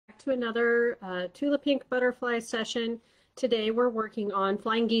to another Tula Pink Butterfly session. Today we're working on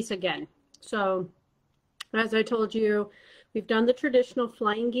flying geese again. So as I told you, we've done the traditional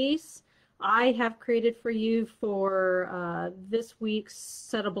flying geese. I have created for you for this week's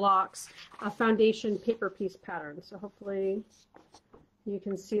set of blocks a foundation paper piece pattern. So hopefully you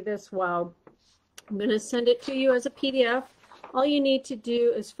can see this well. I'm going to send it to you as a PDF. All you need to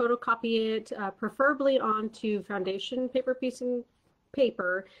do is photocopy it, preferably onto foundation paper piecing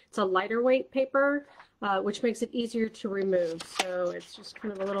paper. It's a lighter weight paper, which makes it easier to remove. So it's just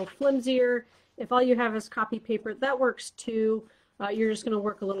kind of a little flimsier. If all you have is copy paper, that works too. You're just going to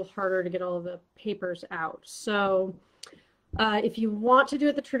work a little harder to get all of the papers out. So if you want to do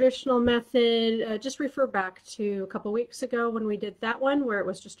it the traditional method, just refer back to a couple weeks ago when we did that one where it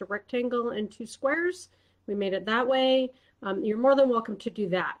was just a rectangle and two squares. We made it that way. You're more than welcome to do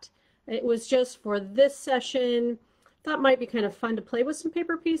that. It was just for this session. Thought might be kind of fun to play with some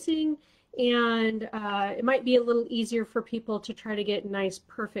paper piecing, and it might be a little easier for people to try to get nice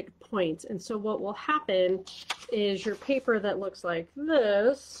perfect points. And so what will happen is your paper that looks like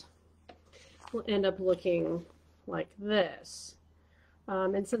this will end up looking like this.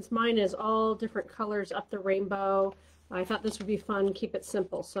 And since mine is all different colors up the rainbow, I thought this would be fun. Keep it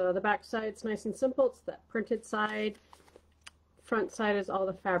simple. So the back side's nice and simple. It's that printed side. Front side is all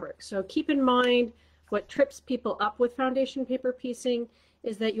the fabric. So keep in mind, what trips people up with foundation paper piecing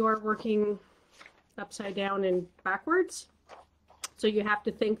is that you are working upside down and backwards. So you have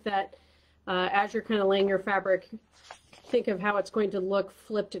to think that as you're kind of laying your fabric, think of how it's going to look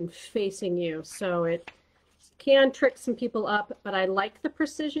flipped and facing you. So it can trick some people up, but I like the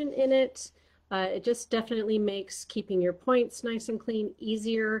precision in it. It just definitely makes keeping your points nice and clean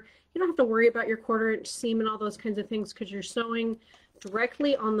easier. You don't have to worry about your 1/4 inch seam and all those kinds of things because you're sewing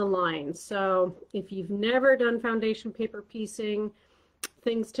directly on the line. So if you've never done foundation paper piecing,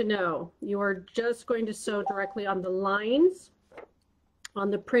 things to know. You are just going to sew directly on the lines. On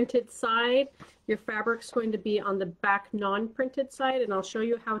the printed side, your fabric's going to be on the back non-printed side, and I'll show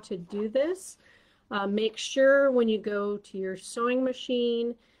you how to do this. Make sure when you go to your sewing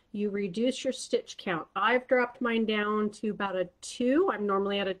machine, you reduce your stitch count. I've dropped mine down to about a 2. I'm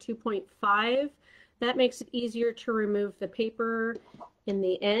normally at a 2.5. That makes it easier to remove the paper in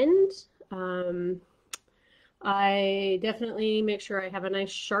the end. I definitely make sure I have a nice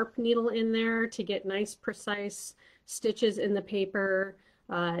sharp needle in there to get nice precise stitches in the paper.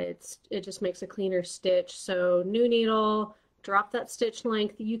 It just makes a cleaner stitch. So new needle, drop that stitch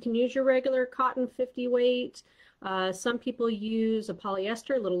length. You can use your regular cotton 50 weight. Some people use a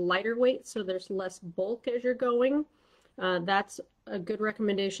polyester, a little lighter weight, so there's less bulk as you're going. That's a good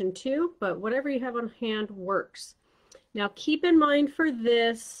recommendation too, but whatever you have on hand works. Now keep in mind for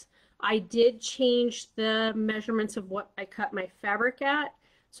this, I did change the measurements of what I cut my fabric at,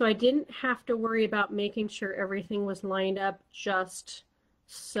 so I didn't have to worry about making sure everything was lined up just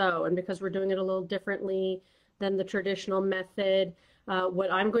so. And because we're doing it a little differently than the traditional method,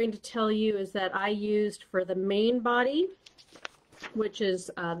 what I'm going to tell you is that I used for the main body, which is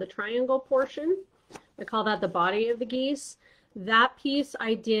the triangle portion, I call that the body of the geese. That piece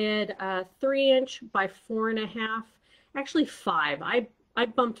I did 3 inch by 4.5, actually 5. I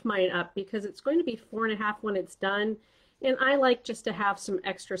bumped mine up because it's going to be 4.5 when it's done, and I like just to have some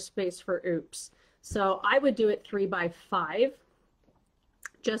extra space for oops. So I would do it 3 by 5,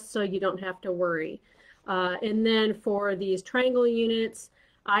 just so you don't have to worry. And then for these triangle units,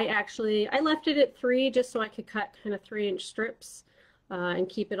 I left it at 3 just so I could cut kind of 3-inch strips and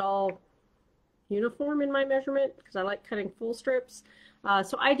keep it all uniform in my measurement because I like cutting full strips.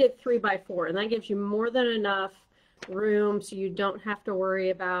 So I did 3 by 4, and that gives you more than enough room so you don't have to worry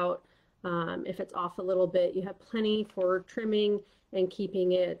about if it's off a little bit. You have plenty for trimming and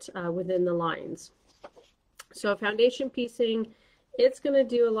keeping it within the lines. So foundation piecing, it's going to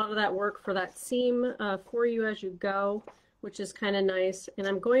do a lot of that work for that seam for you as you go, which is kind of nice. And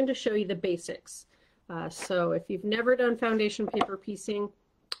I'm going to show you the basics. So if you've never done foundation paper piecing,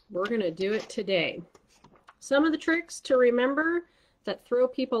 we're going to do it today. Some of the tricks to remember that throw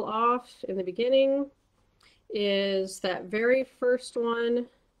people off in the beginning is that very first one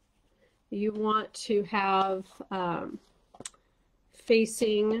you want to have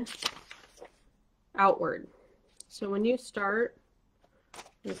facing outward. So when you start,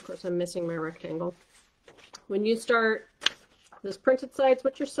 and of course I'm missing my rectangle. When you start, this printed side's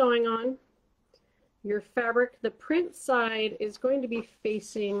what you're sewing on. Your fabric, the print side is going to be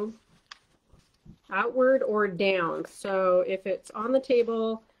facing outward or down. So if it's on the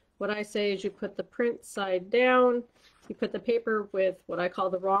table, what I say is you put the print side down, you put the paper with what I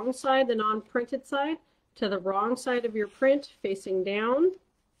call the wrong side, the non-printed side, to the wrong side of your print facing down.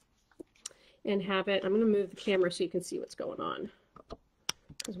 and have it. I'm going to move the camera so you can see what's going on,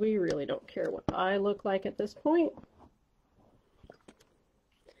 because we really don't care what I look like at this point.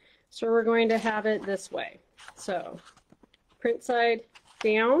 So we're going to have it this way. So print side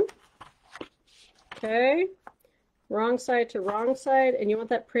down, okay, wrong side to wrong side, and you want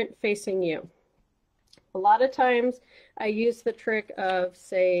that print facing you. A lot of times I use the trick of,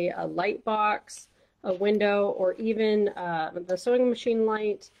 say, a light box, a window, or even the sewing machine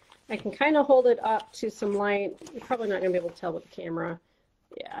light. I can kind of hold it up to some light. You're probably not going to be able to tell with the camera.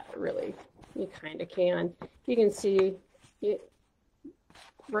 Yeah, really, you kind of can. You can see it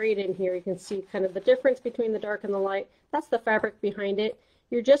right in here. You can see kind of the difference between the dark and the light. That's the fabric behind it.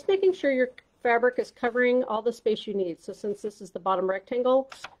 You're just making sure your fabric is covering all the space you need. So since this is the bottom rectangle,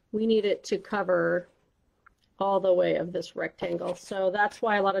 we need it to cover all the way of this rectangle. So that's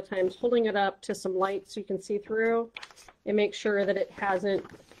why a lot of times holding it up to some light so you can see through and make sure that it hasn't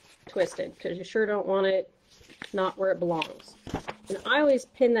twisted, because you sure don't want it not where it belongs. And I always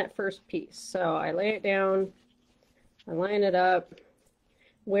pin that first piece. So I lay it down, I line it up.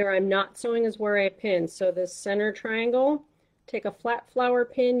 Where I'm not sewing is where I pin. So this center triangle, take a flat flower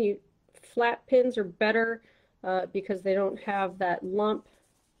pin. Flat pins are better because they don't have that lump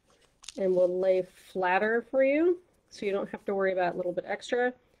and will lay flatter for you, so you don't have to worry about a little bit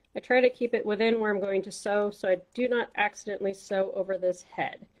extra. I try to keep it within where I'm going to sew so I do not accidentally sew over this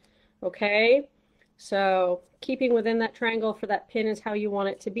head. Okay, so keeping within that triangle for that pin is how you want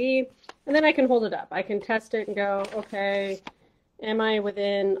it to be, and then I can hold it up. I can test it and go, okay, am I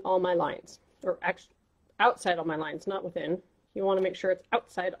within all my lines? Or actually outside all my lines, not within. You want to make sure it's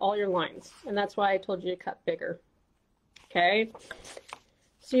outside all your lines, and that's why I told you to cut bigger. Okay,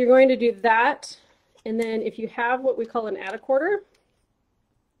 so you're going to do that, and then if you have what we call an add a quarter,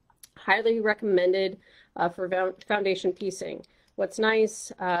 highly recommended for foundation piecing. What's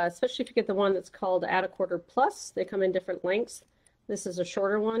nice, especially if you get the one that's called add a quarter plus, they come in different lengths. This is a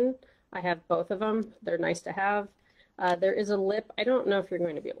shorter one. I have both of them. They're nice to have. There is a lip. I don't know if you're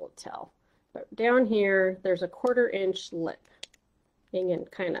going to be able to tell, but down here there's a 1/4 inch lip. You can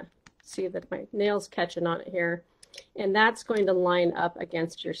kind of see that my nail's catching on it here. And that's going to line up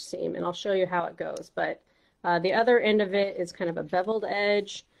against your seam, and I'll show you how it goes. But the other end of it is kind of a beveled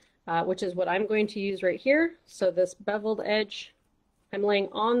edge, which is what I'm going to use right here. So this beveled edge, I'm laying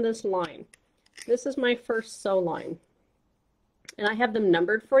on this line. This is my first sew line, and I have them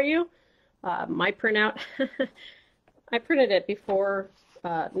numbered for you. My printout, I printed it before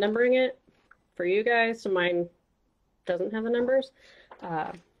numbering it for you guys, so mine doesn't have the numbers.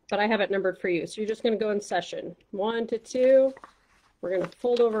 But I have it numbered for you. So you're just going to go in session 1 to 2. We're going to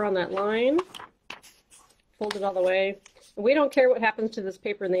fold over on that line, fold it all the way. And we don't care what happens to this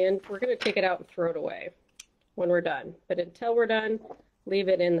paper in the end. We're going to take it out and throw it away when we're done. But until we're done, leave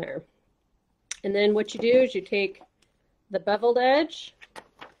it in there. And then what you do is you take the beveled edge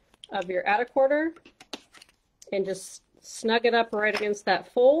of your add a quarter and just snug it up right against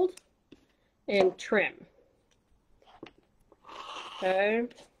that fold and trim. Okay.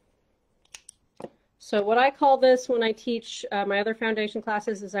 So what I call this when I teach my other foundation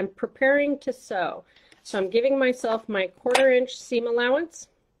classes is I'm preparing to sew. So I'm giving myself my 1/4 inch seam allowance.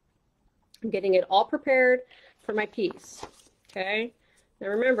 I'm getting it all prepared for my piece. Okay. Now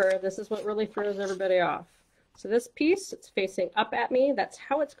remember, this is what really throws everybody off. So this piece, it's facing up at me. That's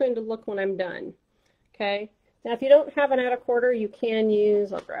how it's going to look when I'm done. Okay. Now if you don't have an add a quarter, you can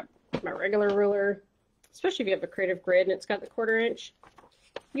use, I'll grab my regular ruler, especially if you have a creative grid and it's got the 1/4 inch.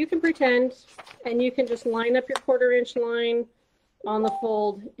 You can pretend, and you can just line up your 1/4 inch line on the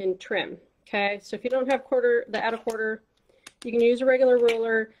fold and trim. Okay, so if you don't have the add a quarter, you can use a regular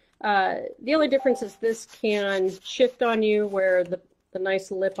ruler. The only difference is this can shift on you, where the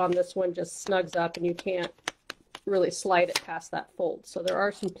nice lip on this one just snugs up and you can't really slide it past that fold. So there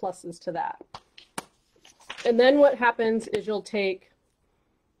are some pluses to that. And then what happens is you'll take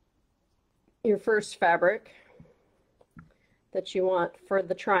your first fabric that you want for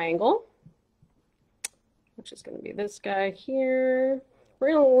the triangle, which is going to be this guy here.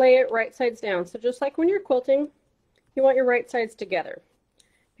 We're going to lay it right sides down. So just like when you're quilting, you want your right sides together,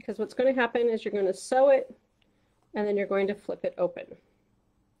 because what's going to happen is you're going to sew it and then you're going to flip it open.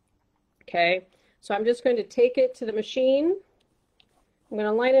 Okay, so I'm just going to take it to the machine. I'm going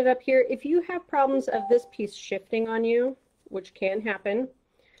to line it up here. If you have problems of this piece shifting on you, which can happen,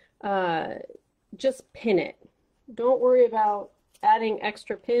 just pin it. Don't worry about adding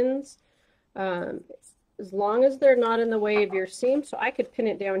extra pins, as long as they're not in the way of your seam. So I could pin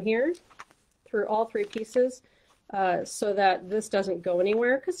it down here through all 3 pieces so that this doesn't go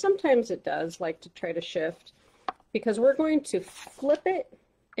anywhere, because sometimes it does like to try to shift, because we're going to flip it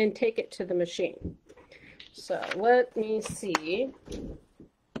and take it to the machine. So let me see.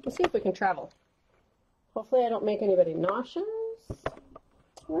 Let's see if we can travel. Hopefully I don't make anybody nauseous.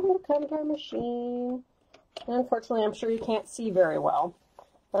 We're going to come to our machine. And unfortunately, I'm sure you can't see very well.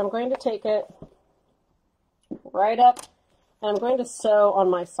 But I'm going to take it right up, and I'm going to sew on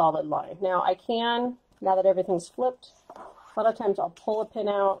my solid line. Now I can, now that everything's flipped, a lot of times I'll pull a pin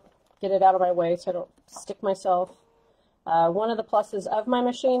out, get it out of my way so I don't stick myself. One of the pluses of my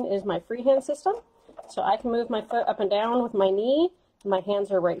machine is my freehand system. So I can move my foot up and down with my knee. My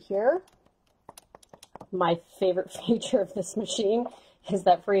hands are right here. My favorite feature of this machine is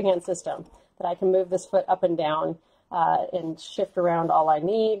that freehand system, that I can move this foot up and down and shift around all I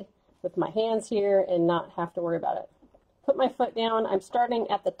need with my hands here and not have to worry about it. Put my foot down. I'm starting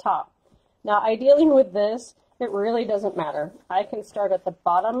at the top. Now, ideally with this, it really doesn't matter. I can start at the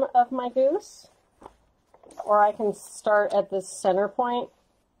bottom of my goose, or I can start at this center point.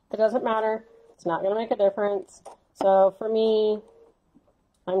 It doesn't matter. It's not going to make a difference. So for me,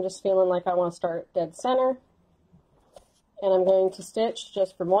 I'm just feeling like I want to start dead center. And I'm going to stitch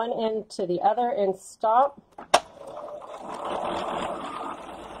just from one end to the other and stop.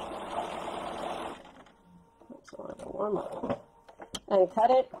 So I can warm up. And cut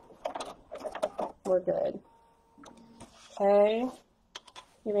it. We're good. Okay.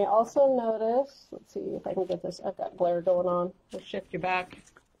 You may also notice, let's see if I can get this, I've got glare going on. We'll shift you back.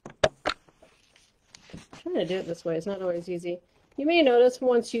 Trying to do it this way is not always easy. You may notice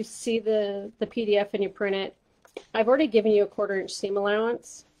once you see the PDF and you print it, I've already given you a 1/4 inch seam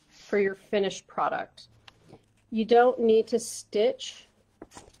allowance for your finished product. You don't need to stitch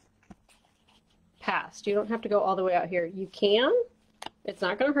past. You don't have to go all the way out here. You can. It's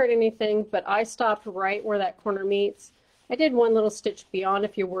not going to hurt anything, but I stopped right where that corner meets. I did one little stitch beyond.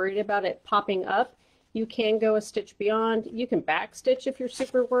 If you're worried about it popping up, you can go a stitch beyond. You can back stitch if you're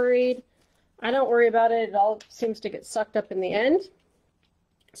super worried. I don't worry about it. It all seems to get sucked up in the end.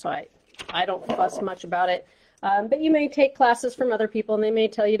 So I don't fuss much about it. But you may take classes from other people and they may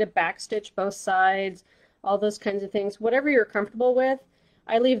tell you to back stitch both sides, all those kinds of things. Whatever you're comfortable with,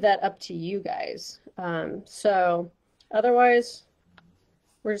 I leave that up to you guys. So otherwise,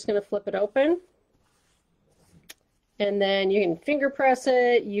 we're just going to flip it open. And then you can finger press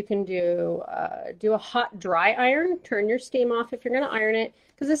it. You can do a hot dry iron. Turn your steam off if you're going to iron it,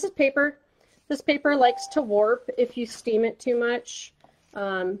 because this is paper. This paper likes to warp if you steam it too much.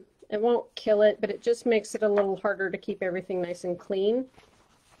 It won't kill it, but it just makes it a little harder to keep everything nice and clean.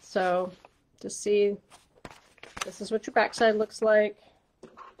 So just see, this is what your backside looks like.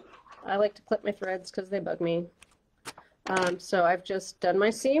 I like to clip my threads because they bug me. So I've just done my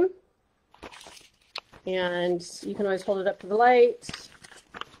seam. And you can always hold it up to the light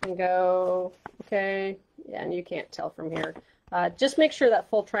and go, okay, yeah, and you can't tell from here. Just make sure that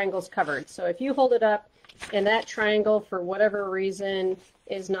full triangle is covered. So if you hold it up and that triangle, for whatever reason,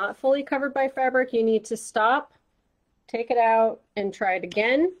 is not fully covered by fabric, you need to stop, take it out, and try it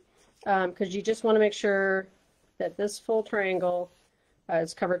again, because you just want to make sure that this full triangle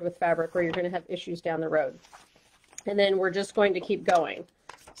is covered with fabric, or you're going to have issues down the road. And then we're just going to keep going.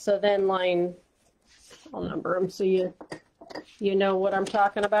 So then line, I'll number them so you know what I'm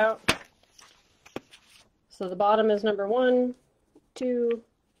talking about. So the bottom is number 1, 2,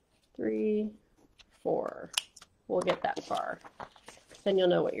 3, 4. We'll get that far. Then you'll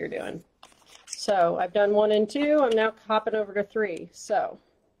know what you're doing. So I've done 1 and 2. I'm now hopping over to 3. So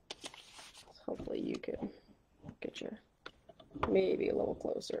hopefully you can get you maybe a little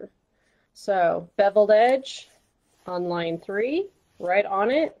closer. So beveled edge on line 3, right on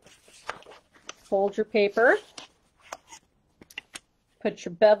it. Fold your paper. Put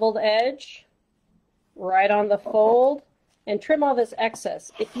your beveled edge right on the fold and trim all this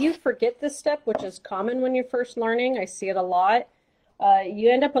excess. If you forget this step, which is common when you're first learning, I see it a lot, you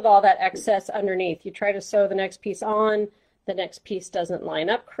end up with all that excess underneath. You try to sew the next piece on, the next piece doesn't line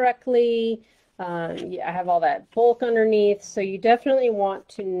up correctly, you have all that bulk underneath, so you definitely want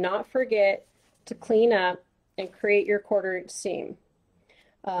to not forget to clean up and create your 1/4 inch seam.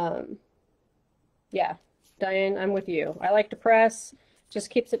 Yeah, Diane, I'm with you. I like to press, just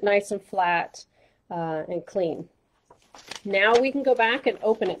keeps it nice and flat and clean. Now we can go back and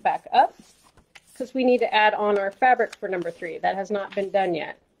open it back up because we need to add on our fabric for number 3. That has not been done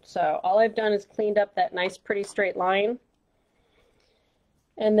yet. So all I've done is cleaned up that nice pretty straight line.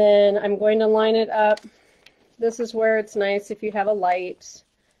 And then I'm going to line it up. This is where it's nice if you have a light,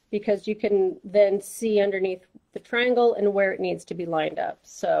 because you can then see underneath the triangle and where it needs to be lined up.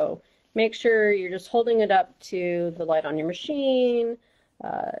 So make sure you're just holding it up to the light on your machine.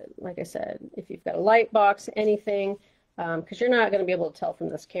 Like I said, if you've got a light box, anything, because you're not going to be able to tell from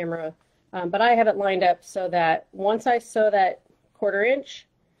this camera. But I have it lined up so that once I sew that 1/4 inch,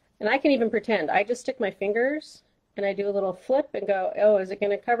 and I can even pretend, I just stick my fingers and I do a little flip and go, oh, is it going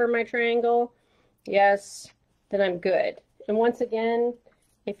to cover my triangle? Yes, then I'm good. And once again,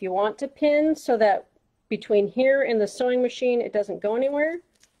 if you want to pin so that between here and the sewing machine it doesn't go anywhere,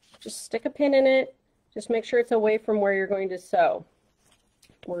 just stick a pin in it. Just make sure it's away from where you're going to sew.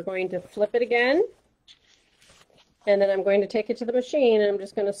 We're going to flip it again, and then I'm going to take it to the machine and I'm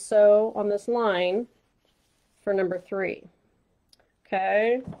just going to sew on this line for number 3.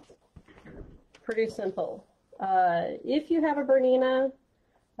 Okay, pretty simple. If you have a Bernina,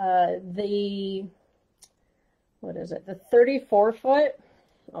 what is it, the 34 foot,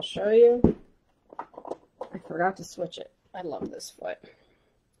 I'll show you. I forgot to switch it. I love this foot.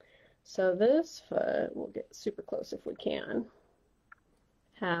 So this foot, we'll get super close if we can,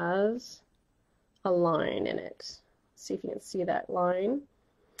 has a line in it. See if you can see that line.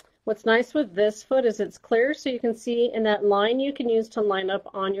 What's nice with this foot is it's clear, so you can see, in that line you can use to line up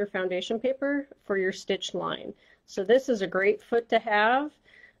on your foundation paper for your stitch line. So this is a great foot to have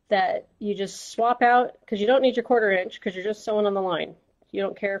that you just swap out, because you don't need your 1/4 inch because you're just sewing on the line. You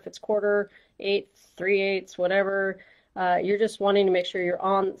don't care if it's 1/4, 1/8, 3/8, whatever. You're just wanting to make sure you're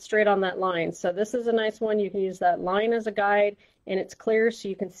on straight on that line. So this is a nice one. You can use that line as a guide, and it's clear so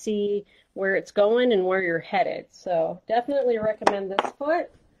you can see where it's going and where you're headed. So definitely recommend this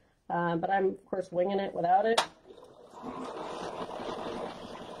foot, but I'm of course winging it without it.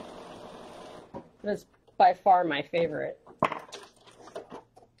 It's by far my favorite.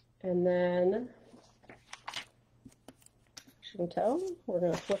 And then, as you can tell, we're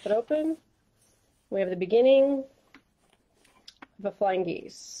going to flip it open. We have the beginning of a flying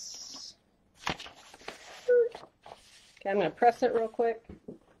geese. Okay, I'm going to press it real quick.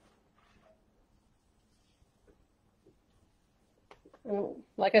 And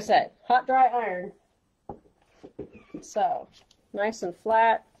like I said, hot dry iron. So, nice and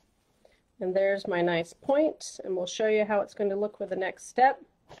flat. And there's my nice point, and we'll show you how it's going to look with the next step.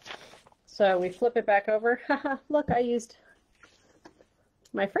 So we flip it back over. Haha, look, I used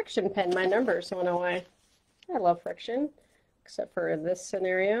my friction pen. My numbers went away. I love friction, except for this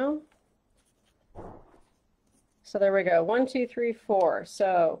scenario. So there we go, 1, 2, 3, 4.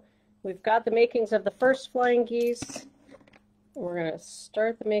 So we've got the makings of the first flying geese. We're going to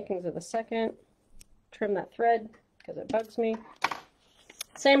start the makings of the second. Trim that thread because it bugs me.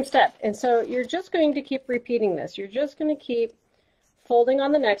 Same step. And so you're just going to keep repeating this. You're just going to keep folding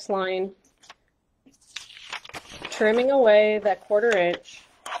on the next line, trimming away that 1/4 inch,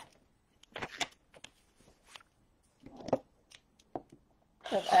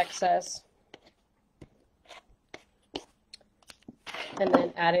 of excess, and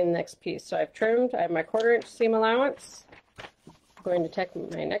then adding the next piece. So I've trimmed, I have my 1/4 inch seam allowance. I'm going to take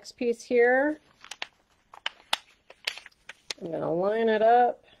my next piece here. I'm going to line it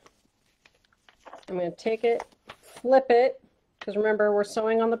up. I'm going to take it, flip it, because remember we're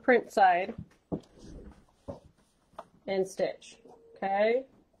sewing on the print side, and stitch. Okay?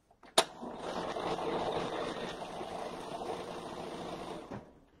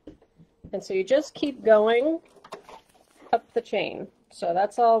 And so you just keep going up the chain. So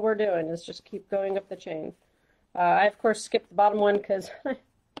that's all we're doing, is just keep going up the chain. I of course skipped the bottom one because I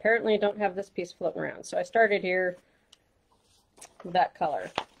apparently don't have this piece floating around. So I started here with that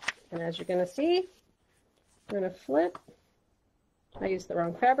color. And as you're going to see, we're going to flip. I used the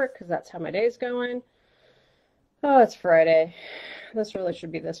wrong fabric because that's how my day's going. Oh, it's Friday. This really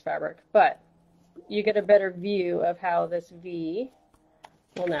should be this fabric, but you get a better view of how this V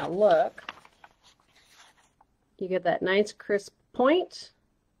will now look. You get that nice crisp point.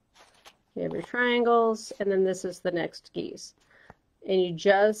 You have your triangles, and then this is the next geese. And you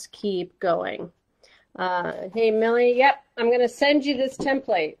just keep going. Hey Millie, yep, I'm going to send you this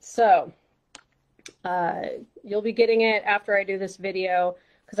template. So you'll be getting it after I do this video,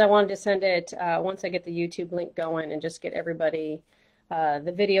 because I wanted to send it once I get the YouTube link going and just get everybody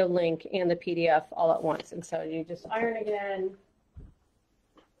the video link and the PDF all at once. And so you just iron again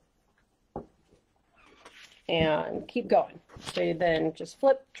and keep going. So you then just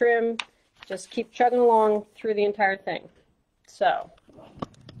flip, trim, just keep chugging along through the entire thing. So,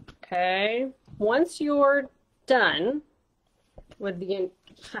 okay, once you're done with the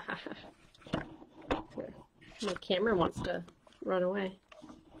my camera wants to run away.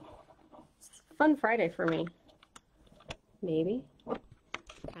 It's a fun Friday for me. Maybe.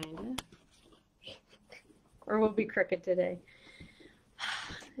 Kinda. Or we'll be crooked today.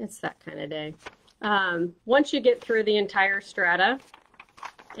 It's that kind of day. Once you get through the entire strata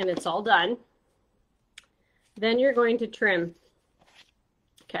and it's all done, Then you're going to trim,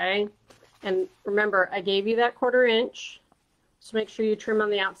 okay? And remember, I gave you that 1/4 inch, so make sure you trim on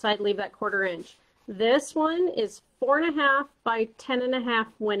the outside, leave that 1/4 inch. This one is 4.5 by 10.5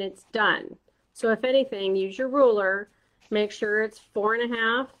 when it's done. So if anything, use your ruler, make sure it's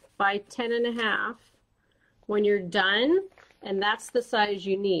 4.5 by 10.5 when you're done, and that's the size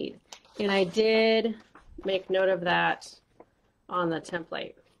you need. And I did make note of that on the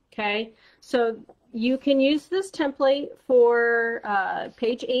template, okay? So you can use this template for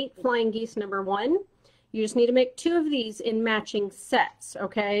page 8, Flying Geese number 1. You just need to make 2 of these in matching sets,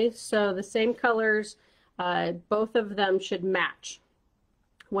 okay? So the same colors, both of them should match.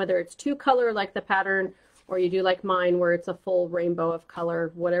 Whether it's 2 color like the pattern, or you do like mine where it's a full rainbow of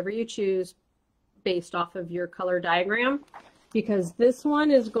color, whatever you choose based off of your color diagram. Because this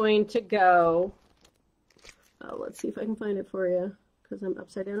one is going to go, let's see if I can find it for you, because I'm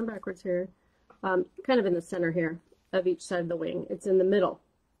upside down and backwards here. Kind of in the center here of each side of the wing. It's in the middle,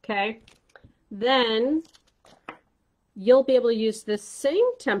 okay? Then you'll be able to use this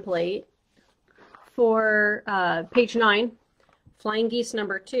same template for page 9, Flying Geese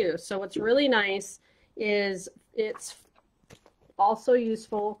number 2. So what's really nice is it's also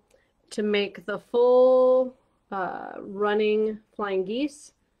useful to make the full running flying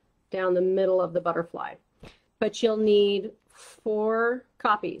geese down the middle of the butterfly. But you'll need 4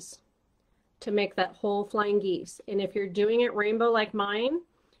 copies to make that whole flying geese. And if you're doing it rainbow like mine,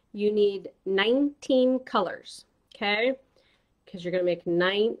 you need 19 colors, okay? Because you're going to make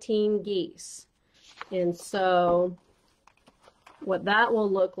 19 geese. And so what that will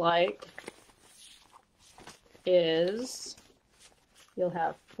look like is you'll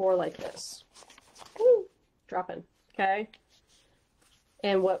have 4 like this. Woo, dropping, okay?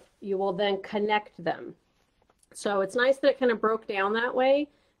 And what you will then connect them. So it's nice that it kind of broke down that way.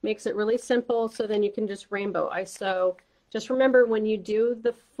 Makes it really simple, so then you can just rainbow. So just remember, when you do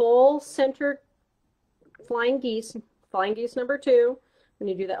the full center flying geese number 2, when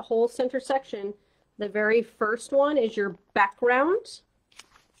you do that whole center section, the very first one is your background,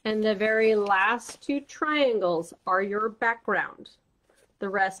 and the very last 2 triangles are your background. The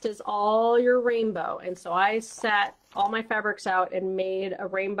rest is all your rainbow. And so I set all my fabrics out and made a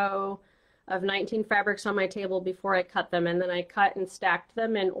rainbow of 19 fabrics on my table before I cut them, and then I cut and stacked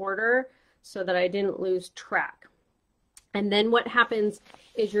them in order so that I didn't lose track. And then what happens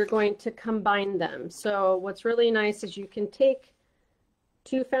is you're going to combine them. So what's really nice is you can take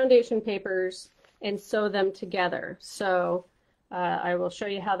 2 foundation papers and sew them together. So I will show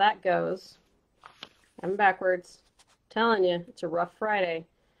you how that goes. I'm backwards. I'm telling you, it's a rough Friday.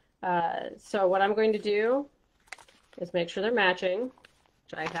 So what I'm going to do is make sure they're matching.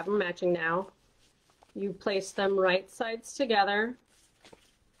 I have them matching now. You place them right sides together,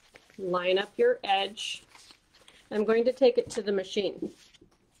 line up your edge. I'm going to take it to the machine.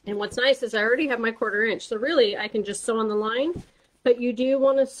 And what's nice is I already have my 1/4 inch, so really I can just sew on the line, but you do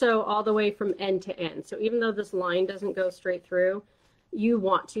want to sew all the way from end to end. So even though this line doesn't go straight through, you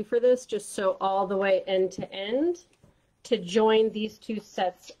want to, for this, just sew all the way end to end to join these 2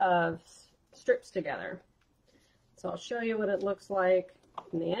 sets of strips together. So I'll show you what it looks like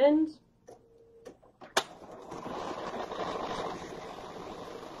in the end.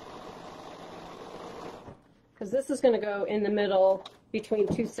 Because this is going to go in the middle between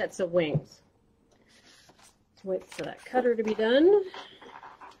 2 sets of wings. Let's wait for that cutter to be done.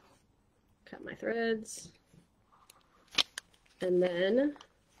 Cut my threads. And then,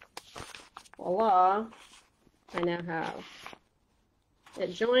 voila, I now have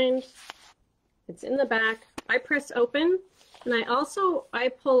it joined. It's in the back. I press open. And I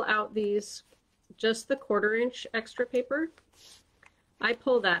pull out these, just the 1/4 inch extra paper. I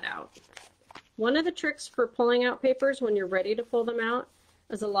pull that out. One of the tricks for pulling out papers when you're ready to pull them out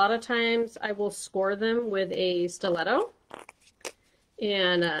is a lot of times I will score them with a stiletto.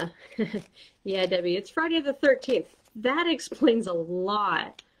 And yeah, Debbie, it's Friday the 13th. That explains a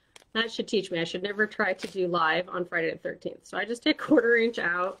lot. That should teach me. I should never try to do live on Friday the 13th. So I just take 1/4 inch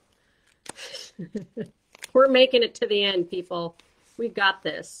out. We're making it to the end, people. We got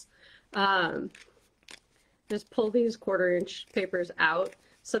this. Just pull these 1/4 inch papers out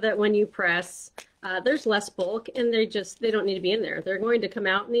so that when you press, there's less bulk, and they don't need to be in there. They're going to come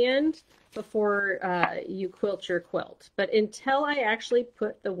out in the end before you quilt your quilt. But until I actually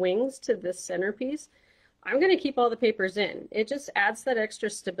put the wings to this centerpiece, I'm going to keep all the papers in. It just adds that extra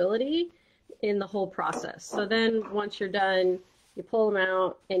stability in the whole process. So then once you're done, you pull them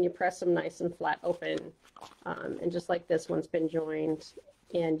out and you press them nice and flat open. And just like this one's been joined,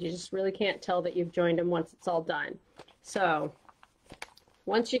 and you just really can't tell that you've joined them once it's all done. So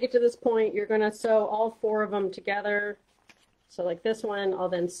once you get to this point, you're going to sew all 4 of them together. So like this one, I'll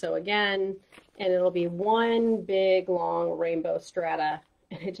then sew again, and it'll be one big long rainbow strata,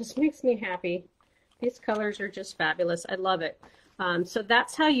 and it just makes me happy. These colors are just fabulous. I love it. So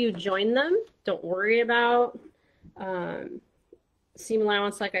that's how you join them. Don't worry about seam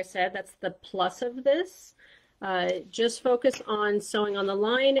allowance. Like I said, that's the plus of this. Just focus on sewing on the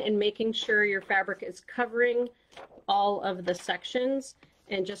line and making sure your fabric is covering all of the sections.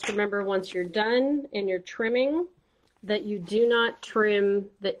 And just remember, once you're done and you're trimming, that you do not trim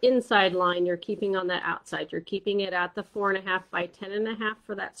the inside line. You're keeping on the outside. You're keeping it at the 4.5 by 10.5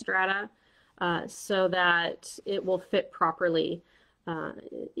 for that strata, so that it will fit properly.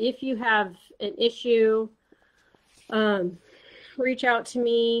 If you have an issue, reach out to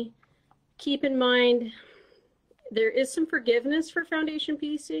me. Keep in mind, there is some forgiveness for foundation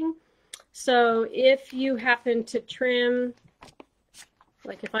piecing. So if you happen to trim,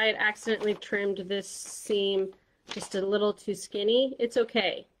 like if I had accidentally trimmed this seam just a little too skinny, it's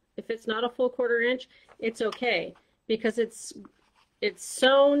okay. If it's not a full 1/4 inch, it's okay, because it's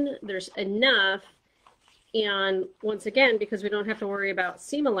sewn, there's enough. And once again, because we don't have to worry about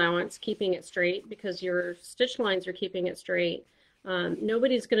seam allowance keeping it straight, because your stitch lines are keeping it straight,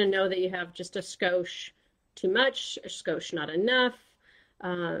 nobody's going to know that you have just a skosh too much, a skosh not enough.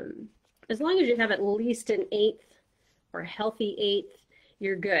 As long as you have at least an 1/8 or a healthy 1/8,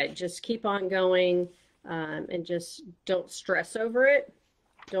 you're good. Just keep on going, and just don't stress over it.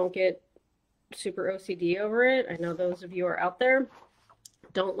 Don't get super OCD over it. I know those of you are out there.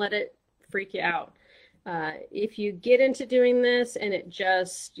 Don't let it freak you out. If you get into doing this and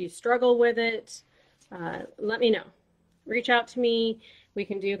you struggle with it, let me know. Reach out to me. We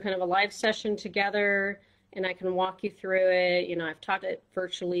can do kind of a live session together, and I can walk you through it. You know, I've taught it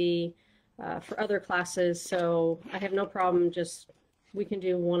virtually for other classes, so I have no problem. We can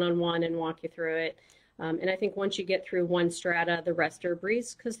do one-on-one and walk you through it. And I think once you get through one strata, the rest are a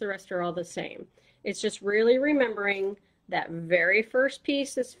breeze, because the rest are all the same. It's just really remembering that very first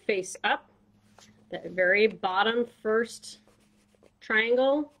piece is face up. That very bottom first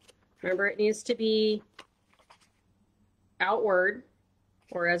triangle, remember, it needs to be outward,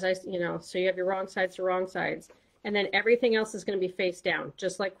 or so you have your wrong sides to wrong sides. And then everything else is going to be face down,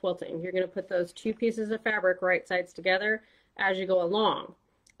 just like quilting. You're going to put those 2 pieces of fabric right sides together as you go along.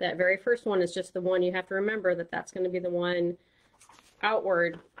 That very first one is just the one you have to remember that's going to be the one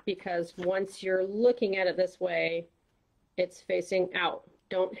outward, because once you're looking at it this way, it's facing out.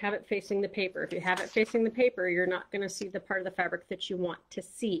 Don't have it facing the paper. If you have it facing the paper, you're not going to see the part of the fabric that you want to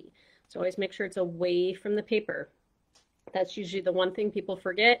see. So always make sure it's away from the paper. That's usually the one thing people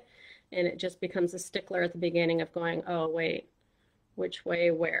forget, and it just becomes a stickler at the beginning of going, oh wait, which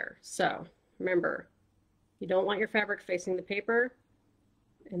way where? So remember, you don't want your fabric facing the paper,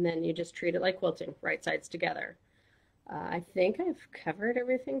 and then you just treat it like quilting, right sides together. I think I've covered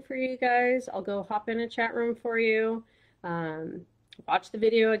everything for you guys. I'll go hop in a chat room for you. Watch the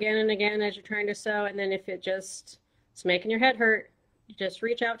video again and again as you're trying to sew, and then if it's making your head hurt, just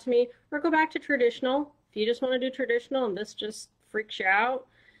reach out to me, or go back to traditional. If you just want to do traditional and this just freaks you out,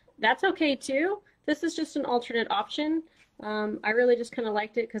 that's okay too. This is just an alternate option. I really just kind of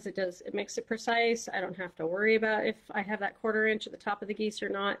liked it because it makes it precise. I don't have to worry about if I have that 1/4 inch at the top of the geese or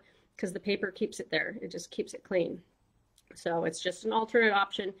not, because the paper keeps it there. It just keeps it clean. So it's just an alternate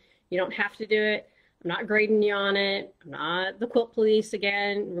option. You don't have to do it. I'm not grading you on it. I'm not the quilt police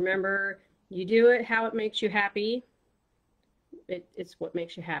again. Remember, you do it how it makes you happy. It's what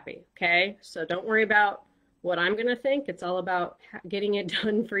makes you happy, okay? So don't worry about what I'm going to think. It's all about getting it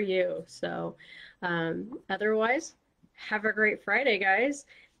done for you. So otherwise, have a great Friday, guys.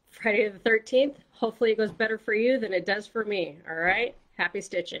 Friday the 13th. Hopefully it goes better for you than it does for me, all right? Happy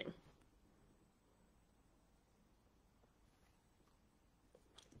stitching.